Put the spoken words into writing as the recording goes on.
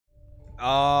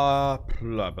Blah,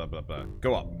 blah, blah, blah.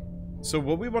 Go up. So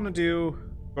what we want to do,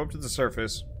 go up to the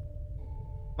surface.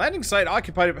 Landing site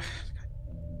occupied.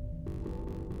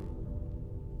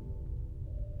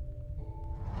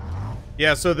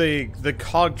 Yeah, so the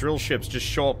cog drill ships just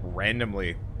show up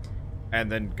randomly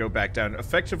and then go back down.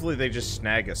 Effectively, they just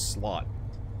snag a slot.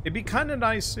 It'd be kind of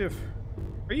nice if...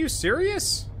 Are you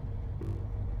serious?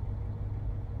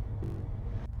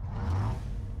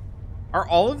 Are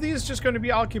all of these just going to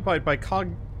be occupied by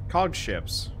cog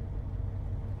ships?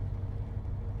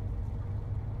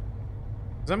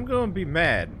 Because I'm going to be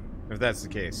mad if that's the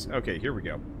case. Okay, here we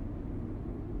go.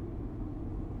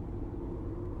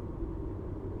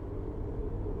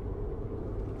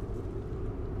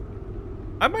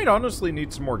 I might honestly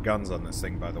need some more guns on this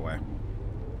thing, by the way.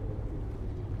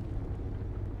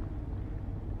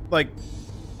 Like,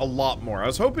 a lot more. I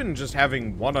was hoping just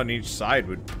having one on each side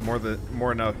would be more than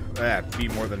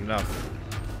enough.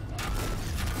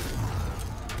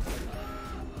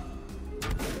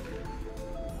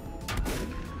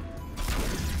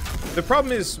 The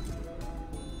problem is,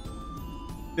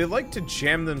 they like to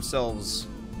jam themselves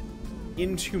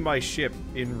into my ship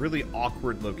in really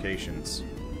awkward locations.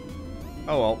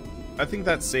 Oh well, I think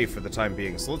that's safe for the time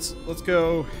being. So let's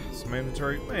go. So my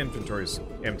inventory's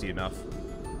empty enough.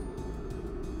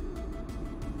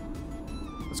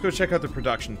 Let's go check out the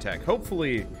production tech.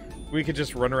 Hopefully, we could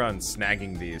just run around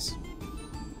snagging these.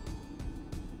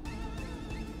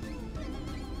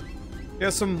 Yeah,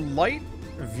 some light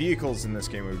vehicles in this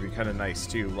game would be kind of nice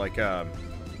too, like a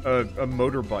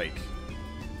motorbike,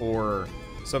 or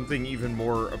something even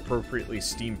more appropriately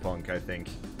steampunk, I think.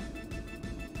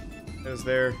 There's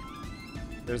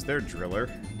their driller.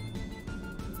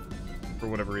 For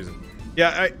whatever reason.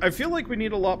 Yeah, I feel like we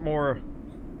need a lot more...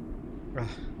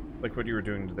 like what you were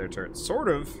doing to their turret. Sort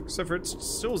of, except for it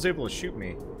still is able to shoot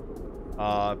me.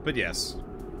 But yes.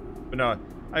 But no,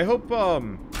 I hope,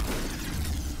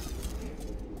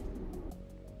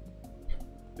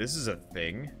 this is a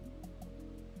thing.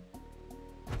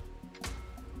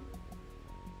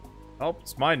 Oh,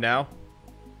 it's mine now.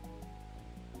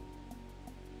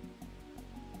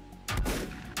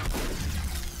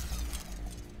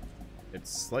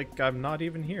 It's like I'm not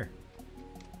even here.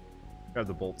 Grab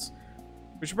the bolts.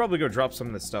 We should probably go drop some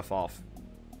of this stuff off.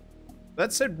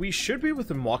 That said, we should be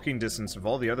within walking distance of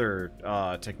all the other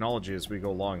technology as we go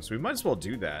along, so we might as well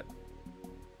do that.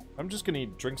 I'm just gonna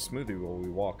drink smoothie while we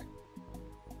walk.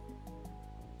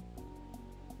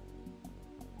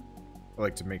 I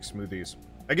like to make smoothies.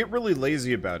 I get really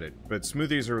lazy about it, but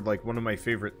smoothies are like one of my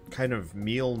favorite kind of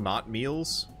meal, not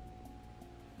meals.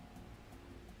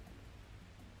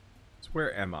 So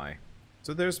where am I?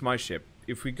 So there's my ship.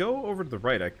 If we go over to the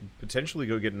right, I could potentially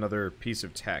go get another piece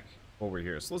of tech over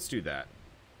here. So let's do that.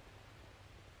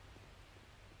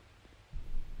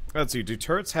 Let's see. Do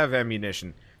turrets have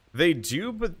ammunition? They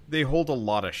do, but they hold a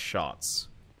lot of shots.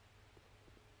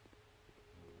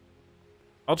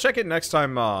 I'll check it next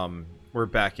time we're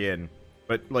back in.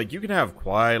 But, like, you can have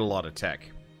quite a lot of tech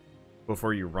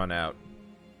before you run out.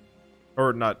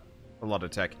 Or, not a lot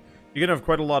of tech. You can have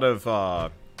quite a lot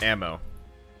of ammo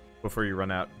before you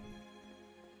run out.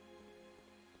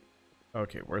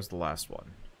 Okay, where's the last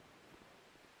one?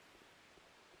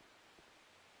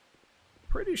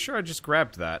 Pretty sure I just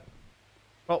grabbed that.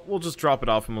 Well, we'll just drop it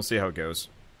off and we'll see how it goes.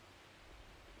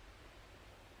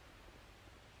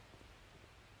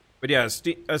 But yeah, a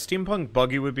steampunk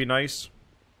buggy would be nice.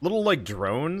 Little, like,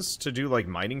 drones to do, like,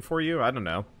 mining for you? I don't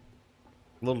know.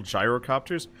 Little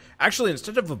gyrocopters? Actually,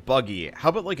 instead of a buggy, how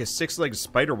about, like, a six-legged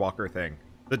spider walker thing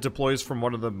that deploys from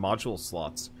one of the module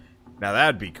slots? Now,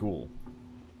 that'd be cool.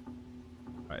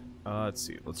 Alright, let's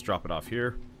see. Let's drop it off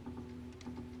here.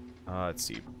 Let's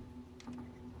see.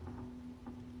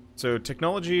 So,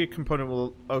 technology component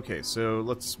will... Okay, so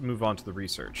let's move on to the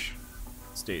research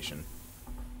station.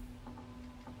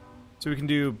 So we can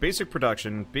do basic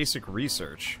production, basic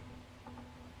research.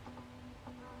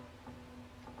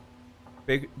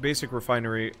 Basic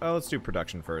refinery. Oh, let's do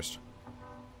production first.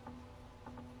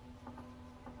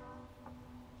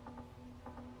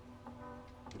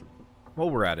 While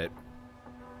we're at it.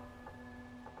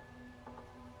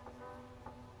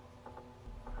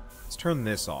 Let's turn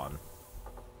this on.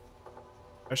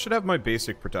 I should have my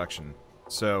basic production.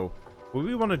 So, what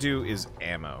we want to do is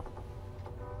ammo.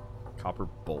 Copper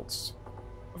bolts.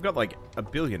 I've got like a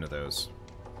billion of those.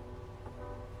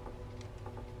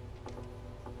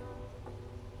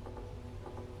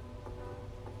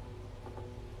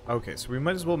 Okay, so we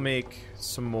might as well make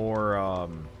some more,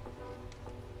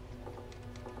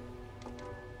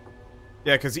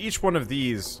 yeah, because each one of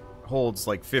these holds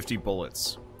like 50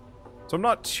 bullets. So I'm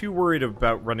not too worried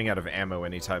about running out of ammo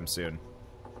anytime soon.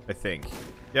 I think.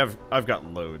 Yeah, I've got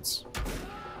loads.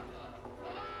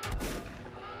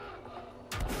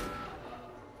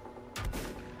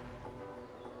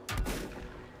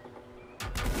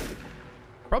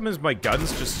 Problem is my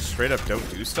guns just straight up don't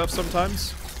do stuff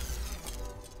sometimes.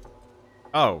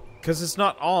 Oh, because it's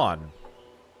not on.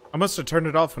 I must have turned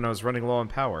it off when I was running low on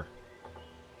power.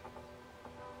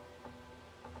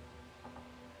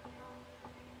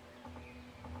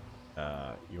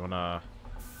 You wanna...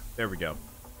 There we go.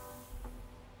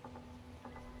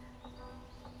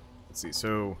 Let's see,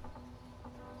 so...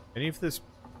 Any of this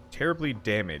terribly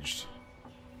damaged?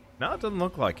 No, it doesn't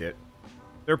look like it.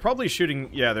 They're probably shooting...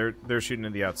 Yeah, they're shooting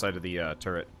in the outside of the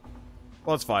turret.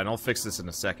 Well, that's fine. I'll fix this in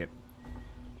a second.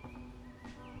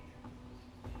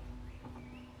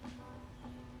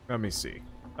 Let me see.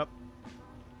 Up.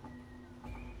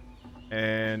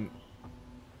 And...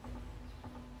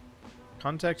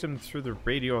 Contact him through the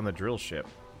radio on the drill ship.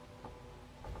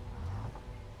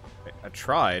 I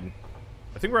tried.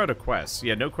 I think we're out of quests.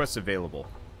 Yeah, no quests available.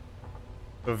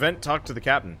 So event, talk to the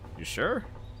captain. You sure?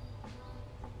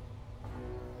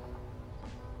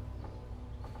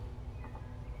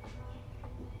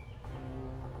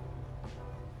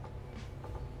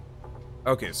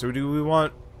 Okay, so do we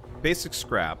want basic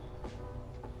scrap?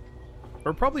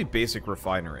 Or probably basic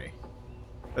refinery.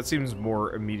 That seems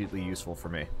more immediately useful for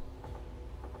me.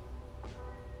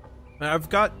 Now, I've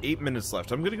got 8 minutes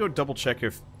left. I'm gonna go double check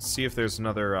see if there's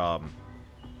another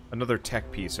another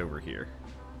tech piece over here.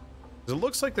 'Cause it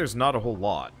looks like there's not a whole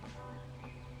lot.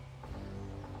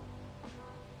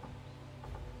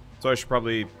 So I should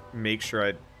probably make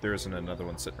sure there isn't another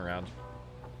one sitting around.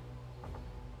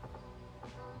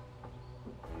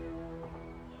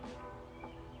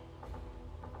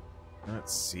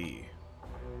 Let's see.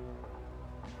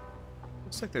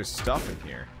 Looks like there's stuff in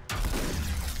here.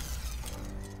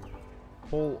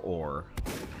 Whole ore.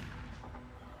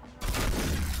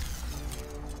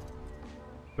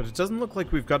 But it doesn't look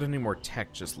like we've got any more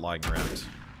tech just lying around.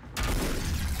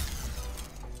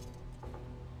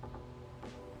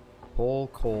 Whole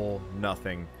coal,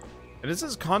 nothing. And it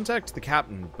says contact the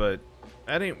captain, but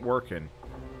that ain't working.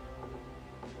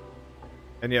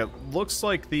 And yeah, looks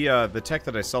like the tech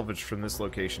that I salvaged from this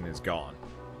location is gone.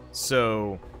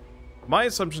 So, my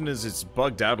assumption is it's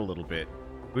bugged out a little bit.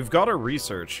 We've got our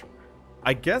research.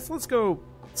 I guess let's go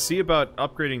see about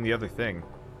upgrading the other thing.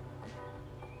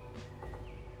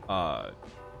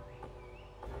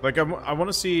 Like, I want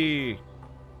to see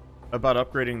about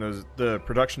upgrading the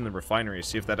production in the refinery,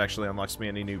 see if that actually unlocks me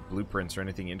any new blueprints or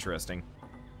anything interesting.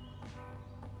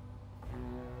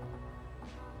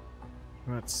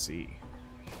 Let's see.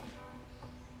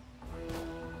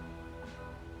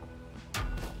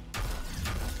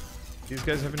 These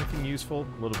guys have anything useful?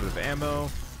 A little bit of ammo.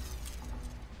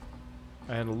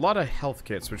 And a lot of health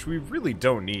kits, which we really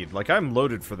don't need. Like, I'm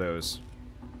loaded for those.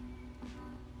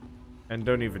 And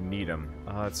don't even need them.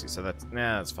 Let's see, so that's...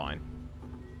 Nah, that's fine.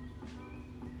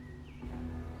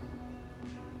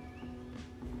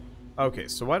 Okay,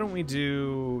 so why don't we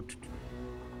do...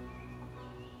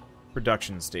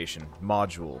 Production station.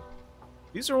 Module.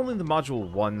 These are only the module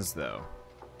 1s, though.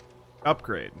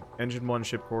 Upgrade. Engine 1,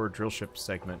 ship core, drill ship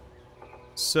segment.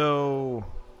 So...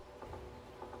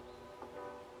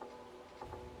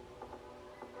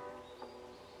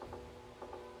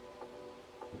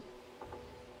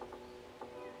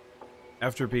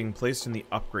 After being placed in the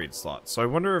upgrade slot. So I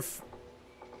wonder if...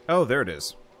 Oh, there it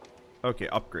is. Okay,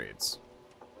 upgrades.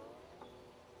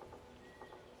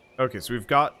 Okay, so we've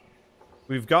got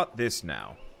this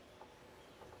now.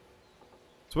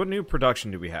 So what new production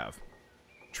do we have?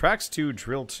 Tracks 2,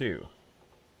 drill 2.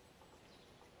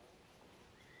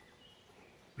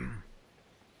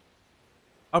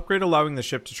 Upgrade allowing the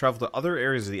ship to travel to other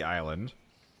areas of the island.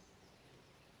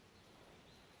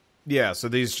 Yeah, so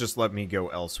these just let me go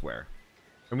elsewhere.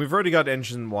 And we've already got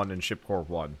engine 1 and ship core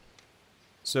 1.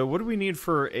 So what do we need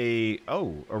for a...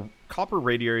 Oh, a copper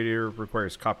radiator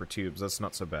requires copper tubes. That's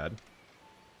not so bad.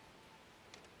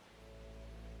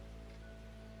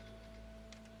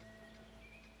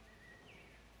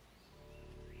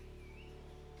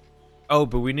 Oh,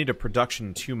 but we need a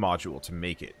production 2 module to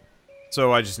make it.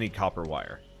 So I just need copper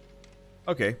wire.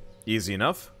 Okay, easy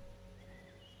enough.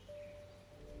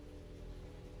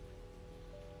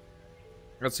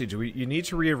 Let's see, you need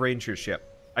to rearrange your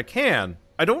ship? I can.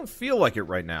 I don't feel like it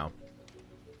right now.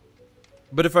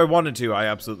 But if I wanted to, I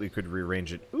absolutely could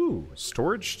rearrange it. Ooh,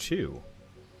 storage 2.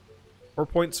 4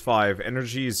 points 5,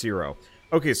 energy 0.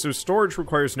 Okay, so storage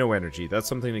requires no energy. That's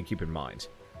something to keep in mind.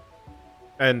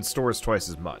 And stores twice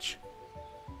as much.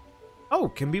 Oh,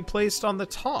 can be placed on the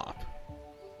top.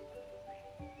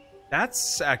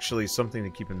 That's actually something to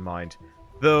keep in mind.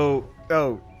 Though,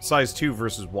 oh, size 2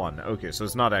 versus 1. Okay, so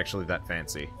it's not actually that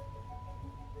fancy.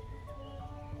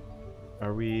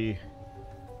 Are we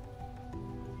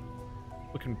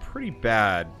looking pretty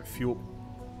bad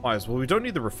fuel-wise? Well, we don't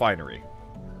need the refinery.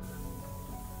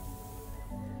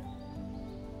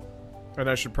 And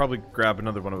I should probably grab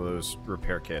another one of those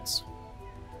repair kits.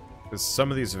 Because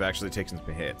some of these have actually taken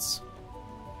some hits.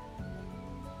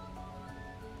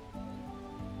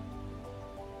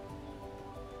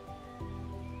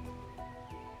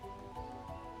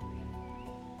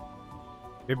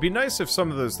 It'd be nice if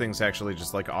some of those things actually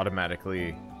just, like,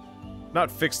 automatically... not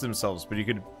fix themselves, but you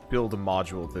could build a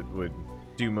module that would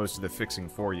do most of the fixing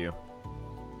for you.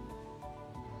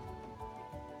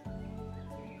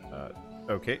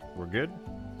 Okay, we're good.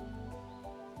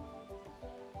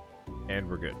 And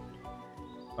we're good.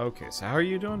 Okay, so how are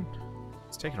you doing?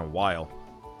 It's taking a while.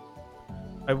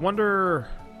 I wonder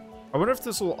if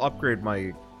this will upgrade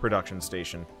my production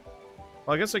station.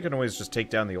 Well, I guess I can always just take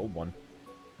down the old one.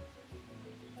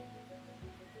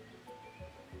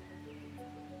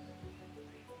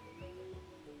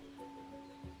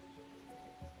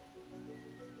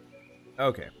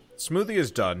 Okay, smoothie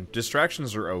is done.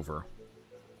 Distractions are over.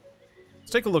 Let's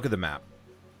take a look at the map.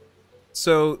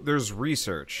 So, there's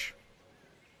research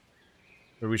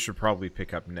that we should probably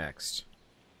pick up next.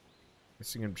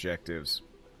 Missing objectives.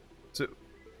 So,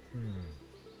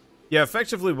 yeah,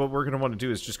 effectively what we're going to want to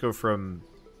do is just go from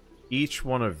each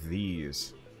one of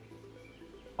these.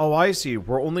 Oh, I see.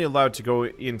 We're only allowed to go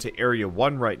into Area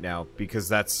 1 right now because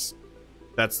that's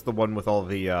the one with all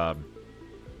the,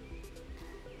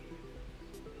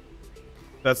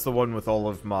 that's the one with all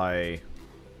of my,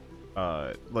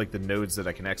 like, the nodes that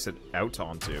I can exit out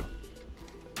onto.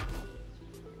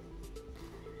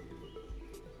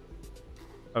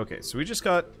 Okay, so we just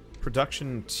got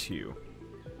production 2.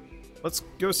 Let's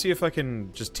go see if I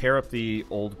can just tear up the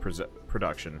old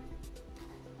production.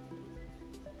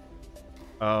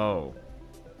 Oh,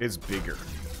 it's bigger.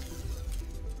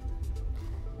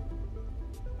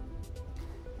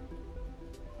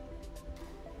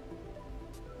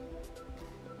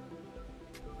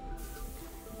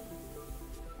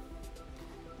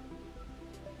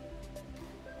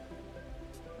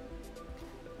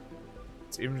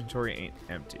 Its inventory ain't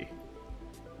empty.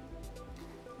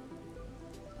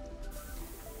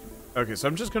 Okay, so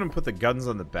I'm just gonna put the guns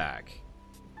on the back.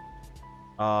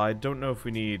 I don't know if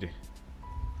we need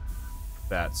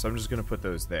that, so I'm just gonna put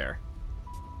those there.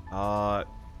 So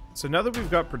now that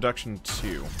we've got production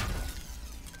 2,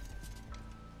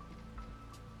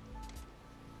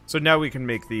 so now we can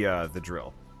make the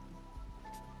drill,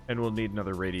 and we'll need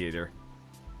another radiator.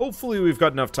 Hopefully, we've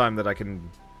got enough time that I can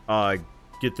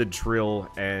get the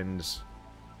drill and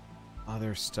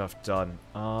other stuff done.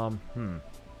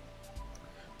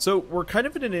 So, we're kind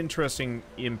of in an interesting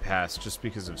impasse just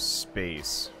because of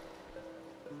space.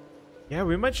 Yeah,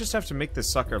 we might just have to make this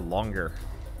sucker longer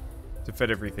to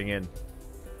fit everything in.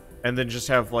 And then just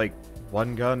have, like,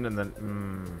 one gun and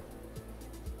then...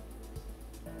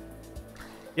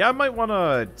 Yeah, I might want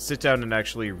to sit down and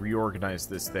actually reorganize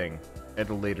this thing at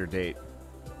a later date.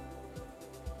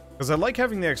 Because I like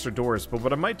having the extra doors, but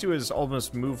what I might do is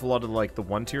almost move a lot of, like, the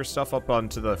one-tier stuff up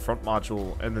onto the front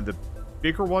module, and then the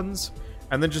bigger ones,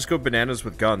 and then just go bananas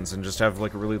with guns, and just have,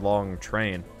 like, a really long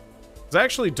train. Because I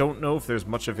actually don't know if there's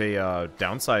much of a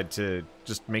downside to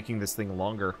just making this thing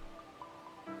longer.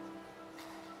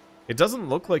 It doesn't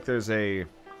look like there's a...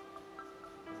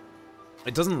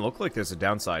 It doesn't look like there's a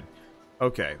downside.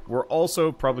 Okay, we're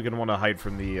also probably going to want to hide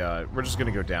from the, we're just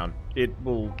going to go down. It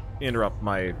will interrupt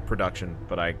my production,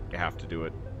 but I have to do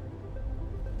it.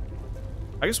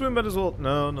 I guess we might as well...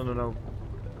 No.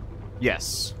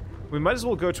 Yes. We might as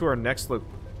well go to our next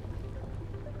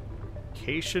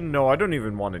location. No, I don't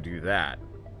even want to do that.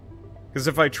 Because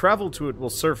if I travel to it, we'll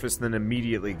surface and then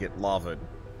immediately get lavaed.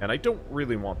 And I don't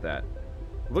really want that.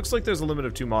 It looks like there's a limit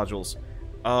of 2 modules.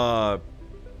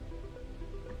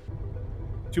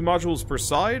 2 modules per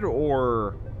side,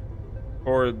 or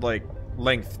like,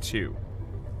 length 2?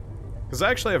 Because I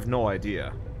actually have no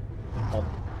idea.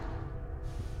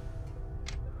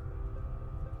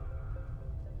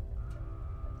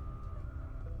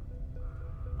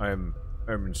 I'm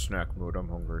in snack mode. I'm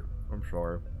hungry. I'm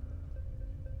sorry.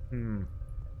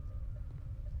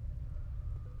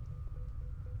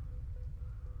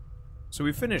 So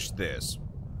we finished this.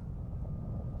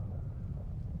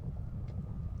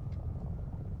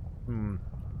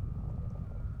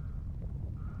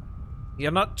 Yeah,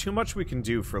 not too much we can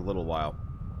do for a little while.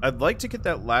 I'd like to get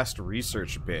that last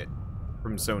research bit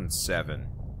from Zone 7.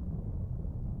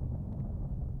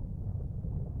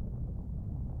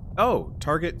 Oh,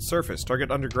 target surface,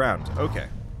 target underground. Okay.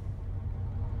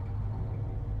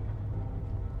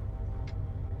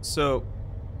 So,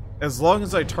 as long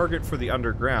as I target for the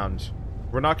underground,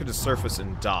 we're not going to surface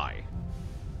and die.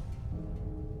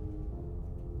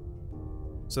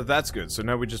 So that's good. So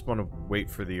now we just want to wait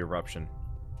for the eruption.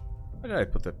 Why did I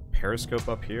put the periscope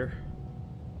up here?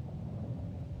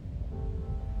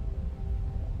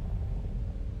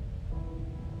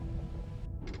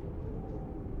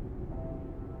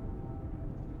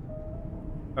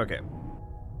 Okay.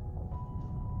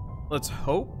 Let's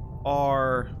hope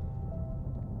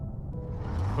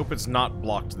it's not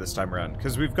blocked this time around,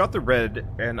 because we've got the red,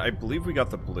 and I believe we got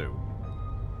the blue.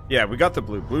 Yeah, we got the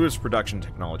blue. Blue is production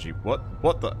technology.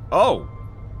 What the... Oh!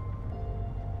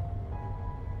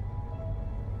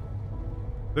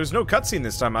 There's no cutscene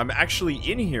this time. I'm actually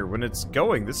in here when it's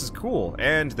going. This is cool.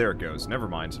 And there it goes. Never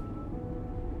mind.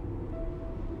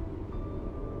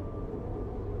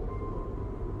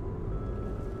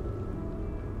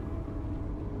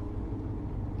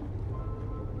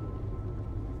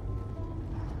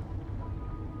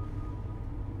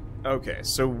 Okay,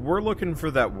 so we're looking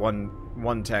for that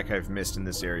one tech I've missed in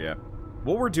this area.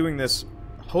 While we're doing this,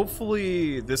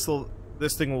 hopefully this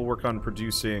thing will work on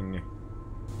producing...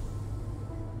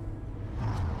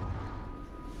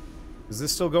 Is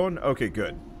this still going? Okay,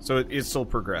 good. So it is still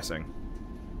progressing.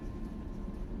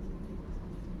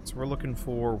 So we're looking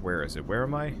for... Where is it? Where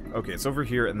am I? Okay, it's over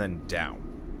here and then down.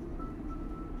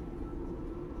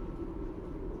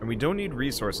 And we don't need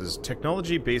resources.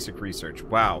 Technology basic research.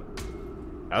 Wow.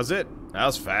 How's it? That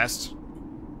was fast.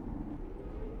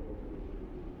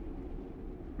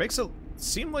 Makes it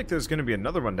seem like there's going to be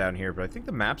another one down here, but I think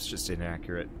the map's just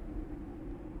inaccurate.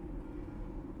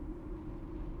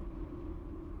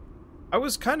 I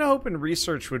was kind of hoping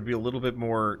research would be a little bit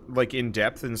more, like,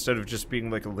 in-depth instead of just being,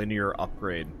 like, a linear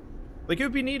upgrade. Like, it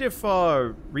would be neat if,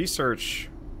 research...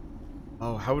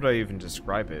 Oh, how would I even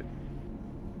describe it?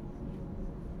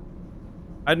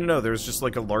 I don't know, there's just,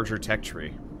 like, a larger tech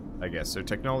tree, I guess. So,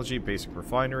 technology, basic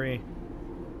refinery...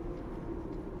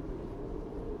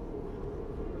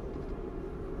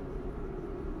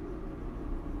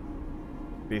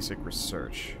 Basic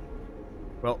research.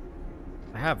 Well,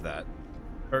 I have that.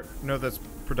 Or, no, that's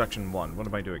production 1. What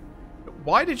am I doing?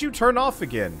 Why did you turn off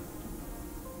again?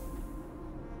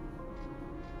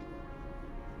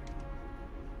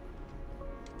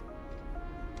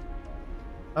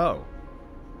 Oh.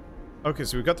 Okay,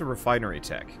 so we got the refinery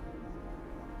tech.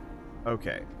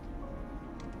 Okay.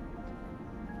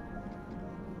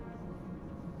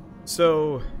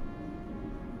 So...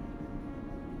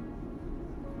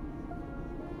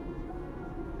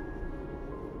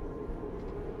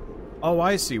 Oh,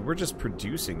 I see. We're just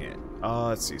producing it.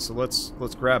 Let's see. So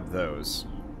let's grab those.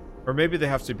 Or maybe they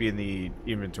have to be in the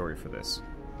inventory for this.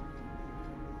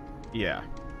 Yeah,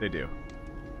 they do.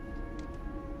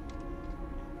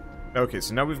 Okay,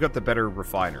 so now we've got the better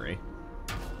refinery.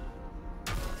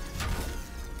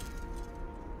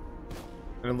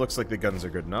 And it looks like the guns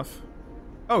are good enough.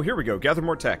 Oh, here we go. Gather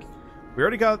more tech. We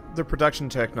already got the production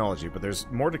technology, but there's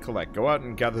more to collect. Go out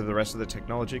and gather the rest of the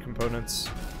technology components.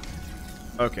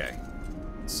 Okay.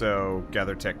 So,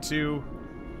 gather tech 2.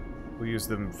 We'll use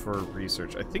them for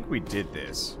research. I think we did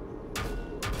this.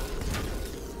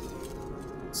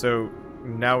 So,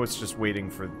 now it's just waiting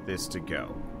for this to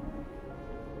go.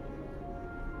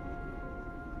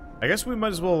 I guess we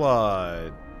might as well,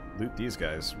 loot these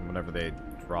guys whenever they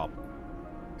drop.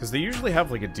 Because they usually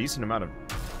have, like, a decent amount of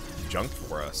junk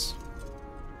for us.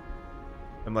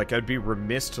 And, like, I'd be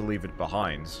remiss to leave it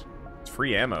behind. It's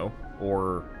free ammo,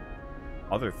 or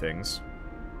other things.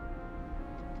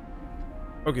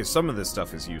 Okay, some of this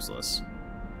stuff is useless.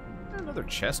 Another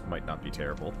chest might not be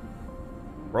terrible.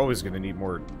 We're always going to need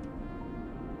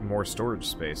more storage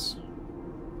space.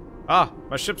 Ah,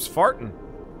 my ship's farting.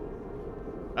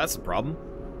 That's the problem.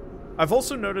 I've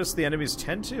also noticed the enemies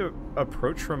tend to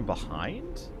approach from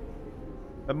behind.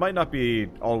 That might not be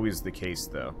always the case,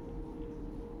 though.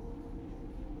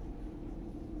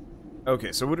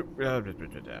 Okay, so what...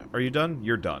 are you done?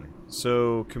 You're done.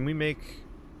 So, can we make...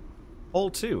 Hull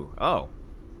 2? Oh.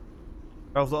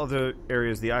 All the other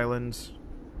areas, the island...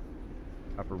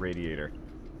 Upper radiator.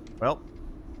 Well.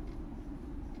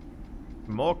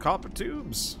 More copper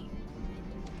tubes.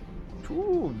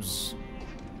 Tubes.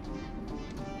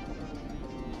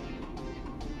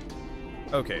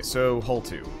 Okay, so Hull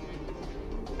 2.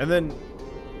 And then...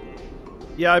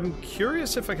 Yeah, I'm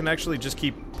curious if I can actually just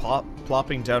keep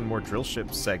plopping down more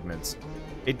drillship segments.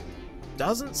 It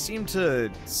doesn't seem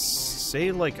to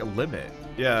say, like, a limit.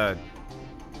 Yeah.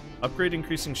 Upgrade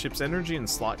increasing ship's energy and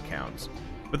slot count.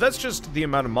 But that's just the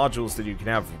amount of modules that you can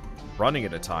have running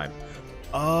at a time.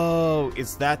 Oh,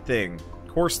 it's that thing.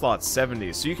 Core slot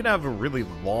 70, so you can have a really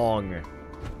long...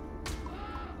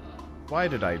 Why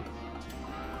did I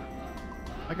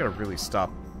gotta really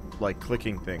stop, like,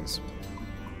 clicking things.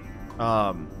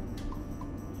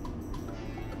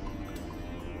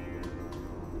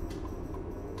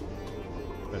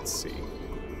 Let's see.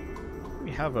 What do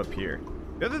we have up here?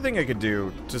 The other thing I could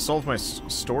do to solve my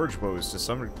storage woes to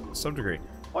some degree...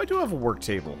 Oh, I do have a work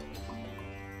table.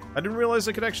 I didn't realize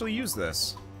I could actually use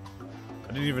this. I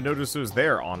didn't even notice it was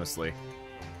there, honestly.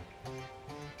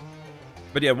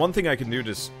 But yeah, one thing I can do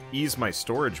to ease my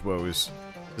storage woes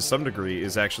to some degree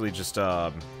is actually just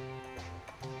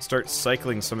start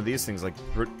cycling some of these things, like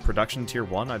production tier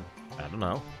 1. I don't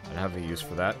know. I don't have a use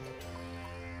for that.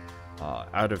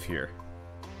 Out of here.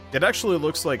 It actually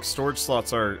looks like storage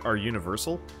slots are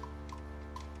universal.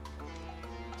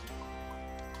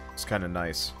 It's kind of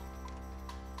nice.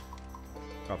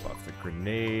 Drop off the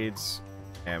grenades.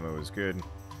 Ammo is good.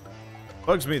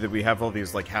 Bugs me that we have all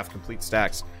these, like, half-complete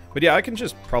stacks. But yeah, I can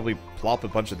just probably plop a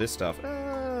bunch of this stuff.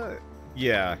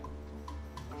 Yeah.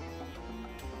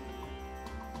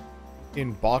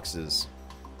 In boxes.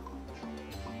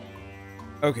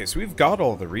 Okay, so we've got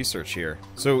all the research here.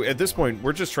 So at this point,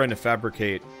 we're just trying to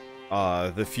fabricate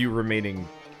the few remaining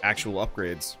actual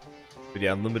upgrades. But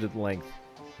yeah, unlimited length.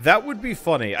 That would be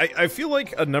funny. I feel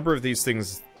like a number of these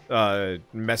things,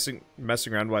 messing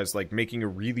around wise, like making a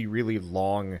really, really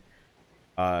long,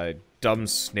 dumb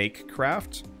snake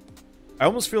craft. I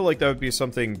almost feel like that would be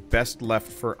something best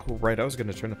left for... Oh, right, I was going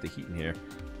to turn up the heat in here.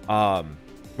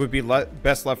 Would be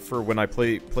best left for when I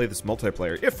play this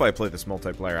multiplayer. If I play this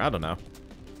multiplayer, I don't know.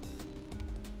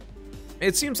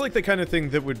 It seems like the kind of thing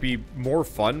that would be more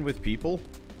fun with people.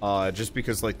 Just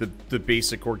because, like, the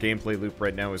basic core gameplay loop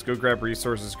right now is go grab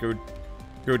resources,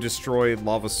 go destroy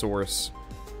lava source.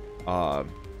 I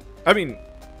mean...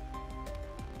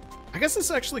 I guess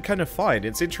it's actually kind of fine.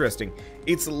 It's interesting.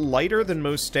 It's lighter than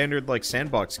most standard, like,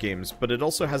 sandbox games, but it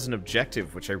also has an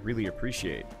objective, which I really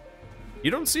appreciate.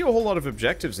 You don't see a whole lot of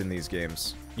objectives in these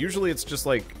games. Usually it's just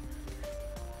like,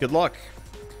 good luck.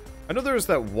 I know there was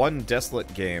that one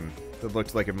Desolate game that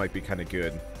looked like it might be kind of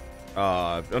good.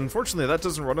 Unfortunately, that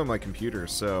doesn't run on my computer,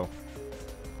 so...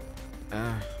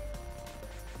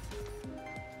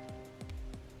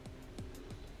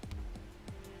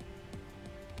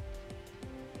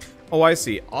 Oh, I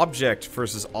see. Object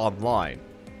versus online.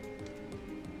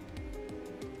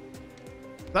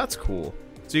 That's cool.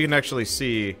 So you can actually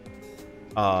see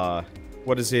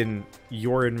what is in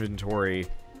your inventory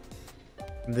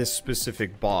in this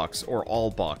specific box, or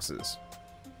all boxes.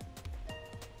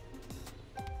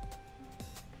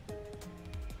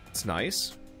 It's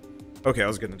nice. Okay, I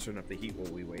was gonna turn up the heat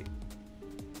while we wait.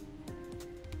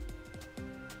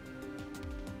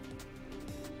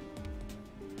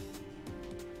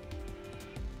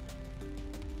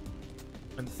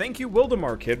 And thank you,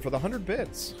 Wildemar Kid, for the 100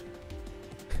 bits.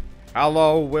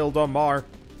 Hello, Wildemar.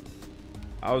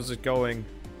 How's it going?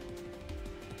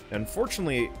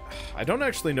 Unfortunately, I don't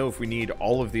actually know if we need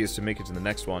all of these to make it to the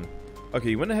next one. Okay,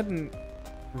 you went ahead and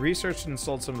researched and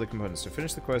installed some of the components. To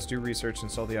finish the quest, do research and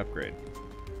install the upgrade.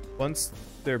 Once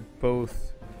they're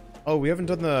both... Oh, we haven't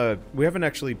done the... We haven't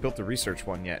actually built the research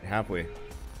one yet, have we?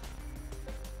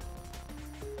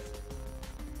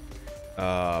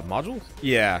 Modules?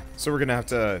 Yeah, so we're gonna have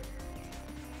to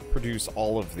produce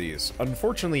all of these.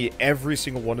 Unfortunately, every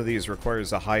single one of these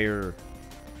requires a higher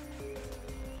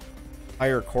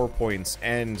core points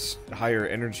and higher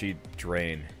energy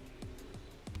drain.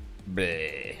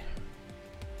 Bleh.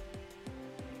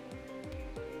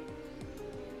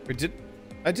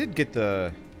 I did get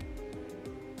the...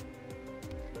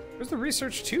 Where's the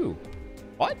research too?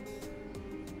 What?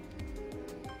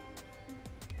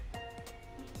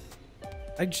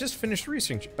 I just finished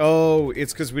research. Oh,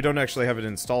 it's because we don't actually have it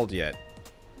installed yet.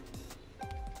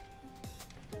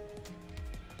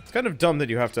 It's kind of dumb that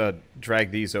you have to drag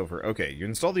these over. Okay, you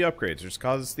install the upgrades, which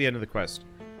causes the end of the quest.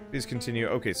 Please continue.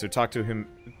 Okay, so talk to him,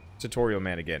 tutorial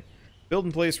man again. Build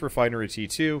and place refinery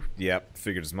T2. Yep,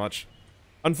 figured as much.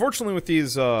 Unfortunately with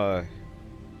these,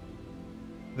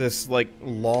 this, like,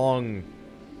 long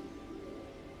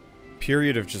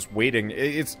period of just waiting,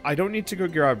 I don't need to go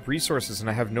grab resources, and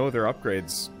I have no other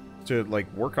upgrades to,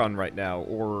 like, work on right now,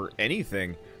 or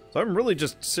anything. So I'm really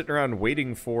just sitting around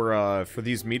waiting for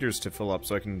these meters to fill up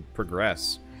so I can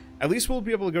progress. At least we'll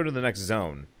be able to go to the next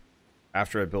zone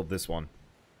after I build this one.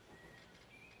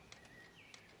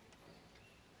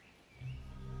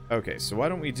 Okay, so why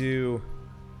don't we do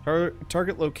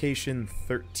target location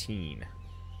 13.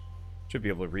 Should be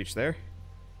able to reach there.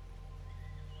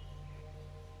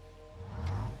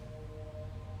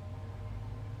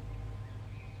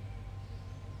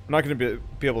 I'm not going to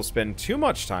be able to spend too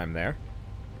much time there,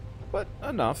 but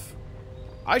enough.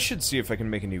 I should see if I can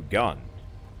make a new gun.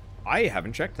 I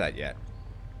haven't checked that yet.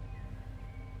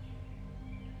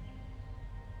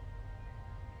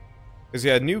 Because,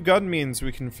 yeah, new gun means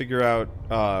we can figure out,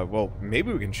 well,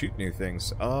 maybe we can shoot new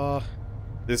things.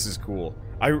 This is cool.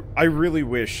 I really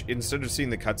wish, instead of seeing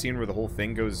the cutscene where the whole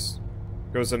thing goes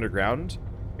underground,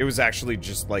 it was actually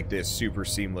just like this super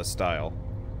seamless style.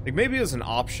 Like, maybe as an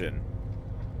option.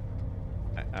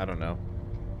 I don't know.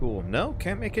 Cool. No,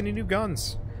 can't make any new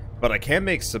guns. But I can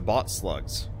make sabot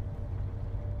slugs.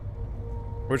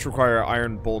 Which require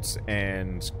iron bolts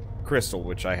and crystal,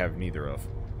 which I have neither of.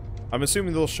 I'm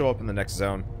assuming they'll show up in the next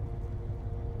zone.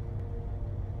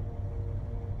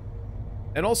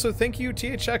 And also, thank you,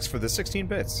 THX, for the 16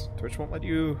 bits. Twitch won't let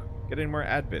you get any more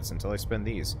ad bits until I spend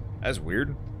these. That's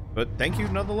weird, but thank you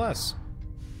nonetheless.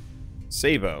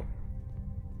 Sabo.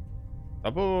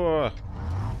 Abo.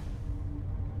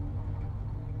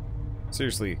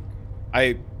 Seriously,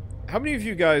 how many of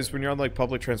you guys, when you're on, like,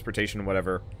 public transportation and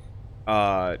whatever,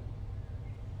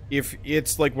 if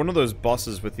it's, like, one of those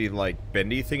buses with the, like,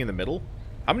 bendy thing in the middle,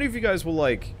 how many of you guys will,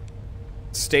 like,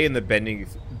 stay in the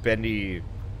bendy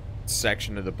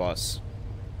section of the bus?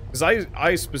 Because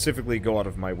I specifically go out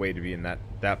of my way to be in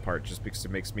that part just because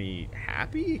it makes me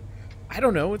happy? I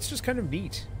don't know, it's just kind of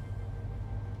neat.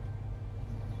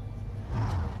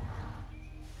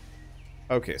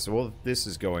 Okay, so while this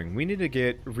is going, we need to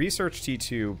get Research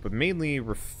T2, but mainly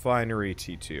Refinery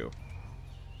T2.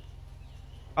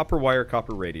 Copper wire,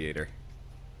 copper radiator.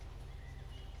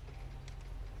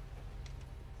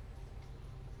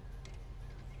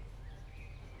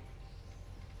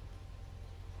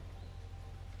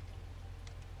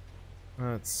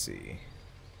 Let's see.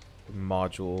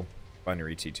 Module,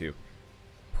 Refinery T2.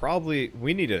 Probably,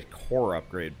 we need a core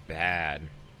upgrade bad.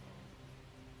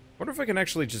 Wonder if I can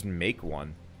actually just make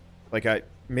one. Like,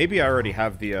 maybe I already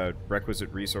have the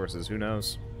requisite resources, who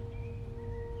knows?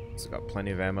 It's got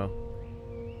plenty of ammo.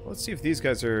 Let's see if these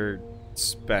guys are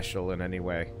special in any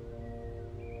way.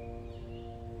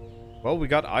 Well, we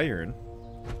got iron.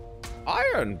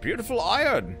 Iron! Beautiful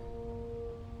iron!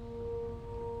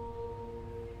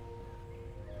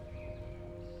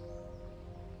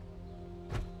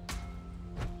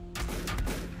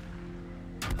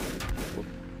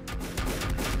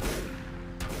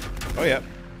 Oh, yeah.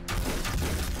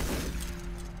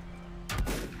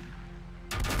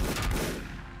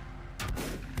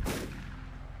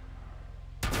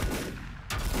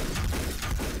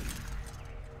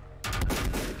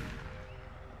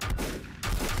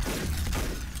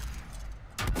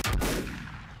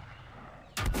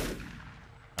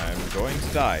 I'm going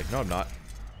to die. No, I'm not.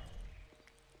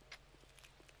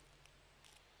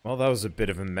 Well, that was a bit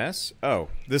of a mess. Oh,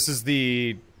 this is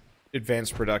the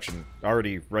advanced production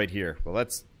already right here. Well,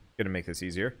 that's gonna make this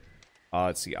easier.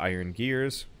 Let's see, iron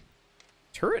gears.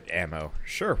 Turret ammo.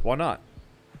 Sure, why not?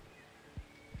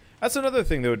 That's another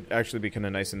thing that would actually be kind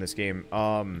of nice in this game.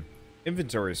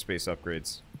 Inventory space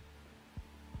upgrades.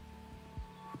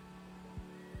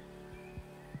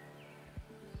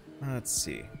 Let's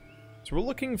see. So we're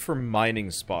looking for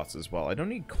mining spots as well. I don't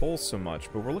need coal so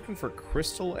much, but we're looking for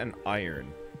crystal and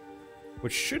iron,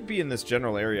 which should be in this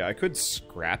general area. I could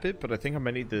scrap it, but I think I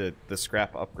might need the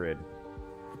scrap upgrade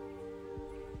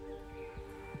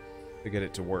to get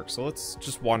it to work. So let's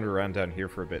just wander around down here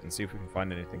for a bit and see if we can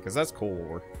find anything, because that's coal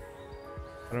ore.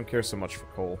 I don't care so much for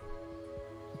coal.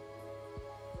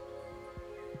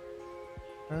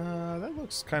 That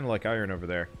looks kind of like iron over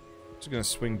there. Just gonna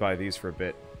swing by these for a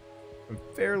bit. I'm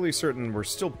fairly certain we're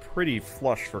still pretty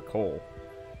flush for coal.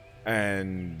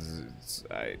 And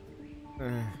I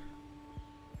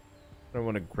don't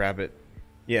want to grab it.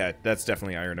 Yeah, that's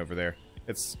definitely iron over there.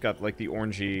 It's got like the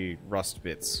orangey rust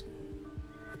bits.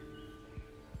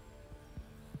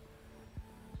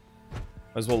 Might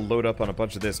as well load up on a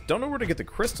bunch of this. Don't know where to get the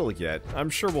crystal yet. I'm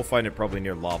sure we'll find it probably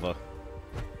near lava.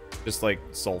 Just like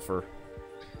sulfur.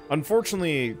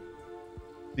 Unfortunately,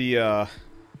 the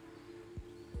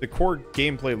core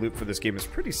gameplay loop for this game is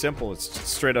pretty simple. It's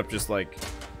straight up just like...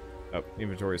 Oh,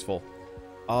 inventory is full.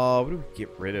 What do we get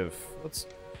rid of? Let's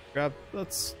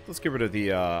get rid of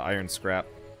the iron scrap.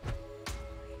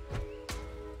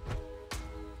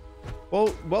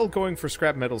 Well, going for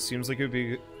scrap metal seems like it would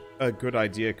be a good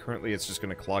idea. Currently, it's just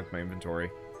going to clog my inventory.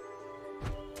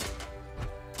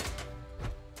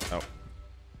 Oh.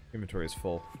 Inventory is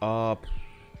full.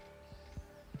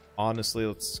 Honestly,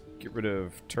 let's get rid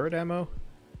of turret ammo.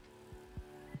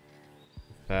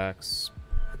 Packs.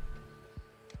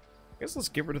 I guess let's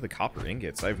get rid of the copper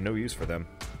ingots. I have no use for them.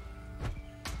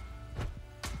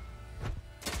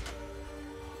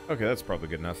 Okay, that's probably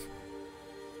good enough.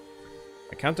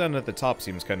 The countdown at the top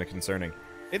seems kind of concerning.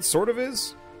 It sort of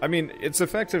is. I mean, it's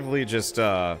effectively just,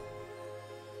 a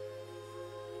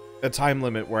time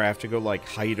limit where I have to go, like,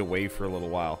 hide away for a little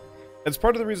while. That's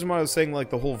part of the reason why I was saying, like,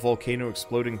 the whole volcano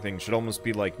exploding thing should almost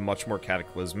be, like, much more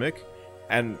cataclysmic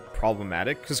and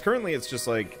problematic. Because currently it's just,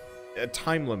 like, a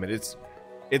time limit.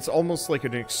 It's almost like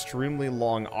an extremely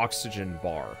long oxygen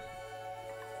bar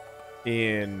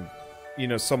in, you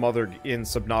know, in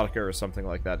Subnautica or something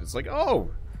like that. It's like,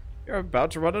 oh, you're about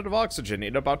to run out of oxygen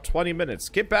in about 20 minutes.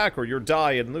 Get back or you'll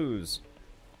die and lose.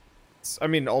 It's, I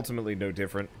mean, ultimately no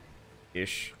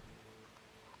different-ish.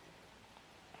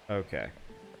 Okay.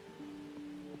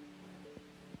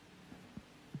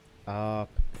 I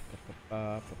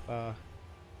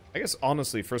guess,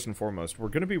 honestly, first and foremost, we're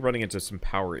going to be running into some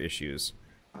power issues.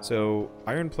 So,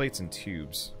 iron plates and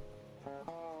tubes.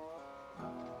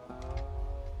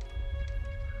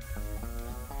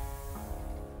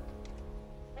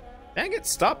 Dang it,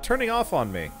 stop turning off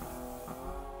on me.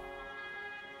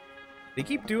 They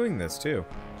keep doing this, too.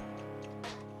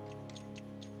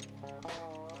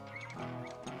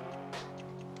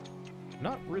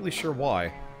 Not really sure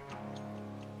why.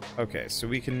 Okay, so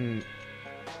we can...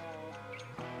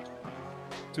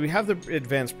 So we have the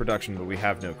advanced production, but we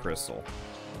have no crystal.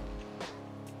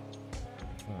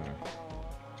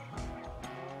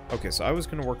 Okay, so I was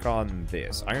going to work on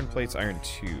this. Iron plates, iron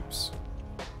tubes.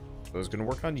 I was going to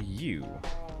work on you.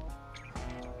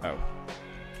 Oh.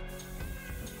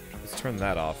 Let's turn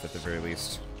that off at the very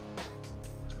least.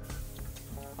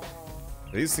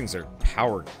 These things are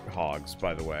power hogs,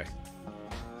 by the way.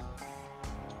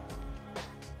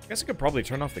 I guess I could probably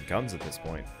turn off the guns at this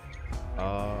point.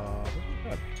 Oh,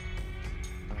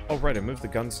 right, I moved the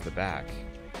guns to the back.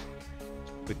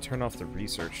 We'd turn off the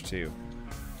research, too.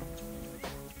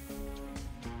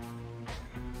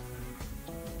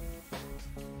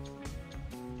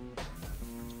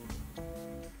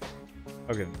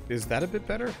 Okay, is that a bit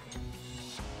better?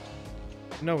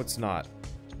 No, it's not.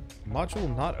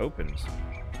 Module not opened.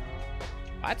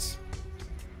 What?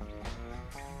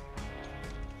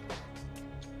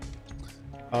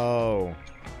 Oh.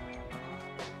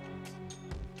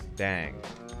 Dang.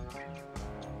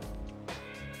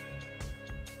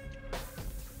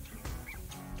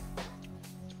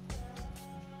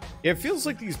 Yeah, it feels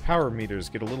like these power meters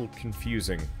get a little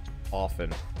confusing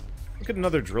often. Look at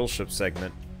another drill ship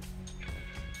segment.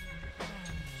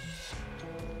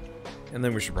 And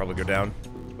then we should probably go down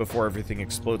before everything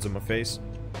explodes in my face.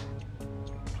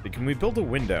 But can we build a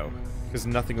window? Because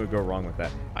nothing would go wrong with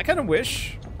that. I kind of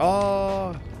wish.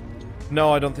 No,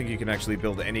 I don't think you can actually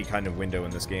build any kind of window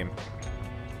in this game.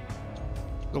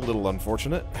 A little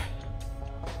unfortunate.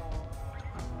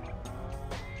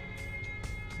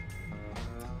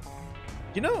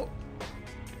 You know,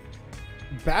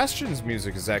 Bastion's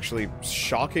music is actually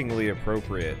shockingly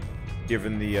appropriate,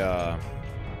 given the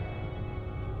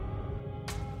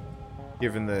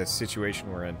situation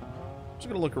we're in. I'm just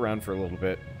gonna look around for a little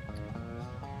bit.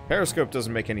 Periscope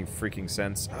doesn't make any freaking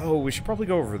sense. Oh, we should probably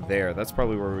go over there. That's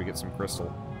probably where we get some crystal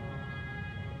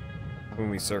when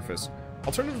we surface.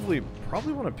 Alternatively,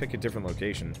 probably want to pick a different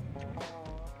location.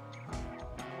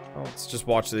 Well, let's just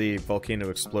watch the volcano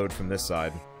explode from this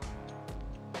side.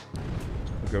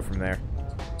 We'll go from there.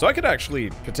 So I could actually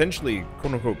potentially,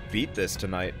 quote-unquote, beat this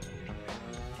tonight.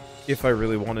 If I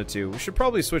really wanted to. We should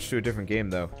probably switch to a different game,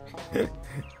 though. It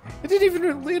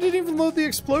didn't even load the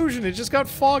explosion. It just got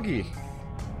foggy.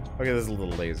 Okay, this is a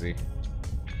little lazy.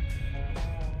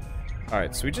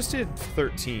 Alright, so we just did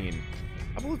 13.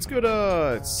 How about let's go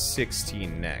to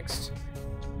 16 next.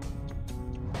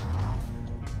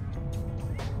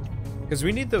 Because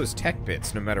we need those tech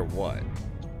bits no matter what.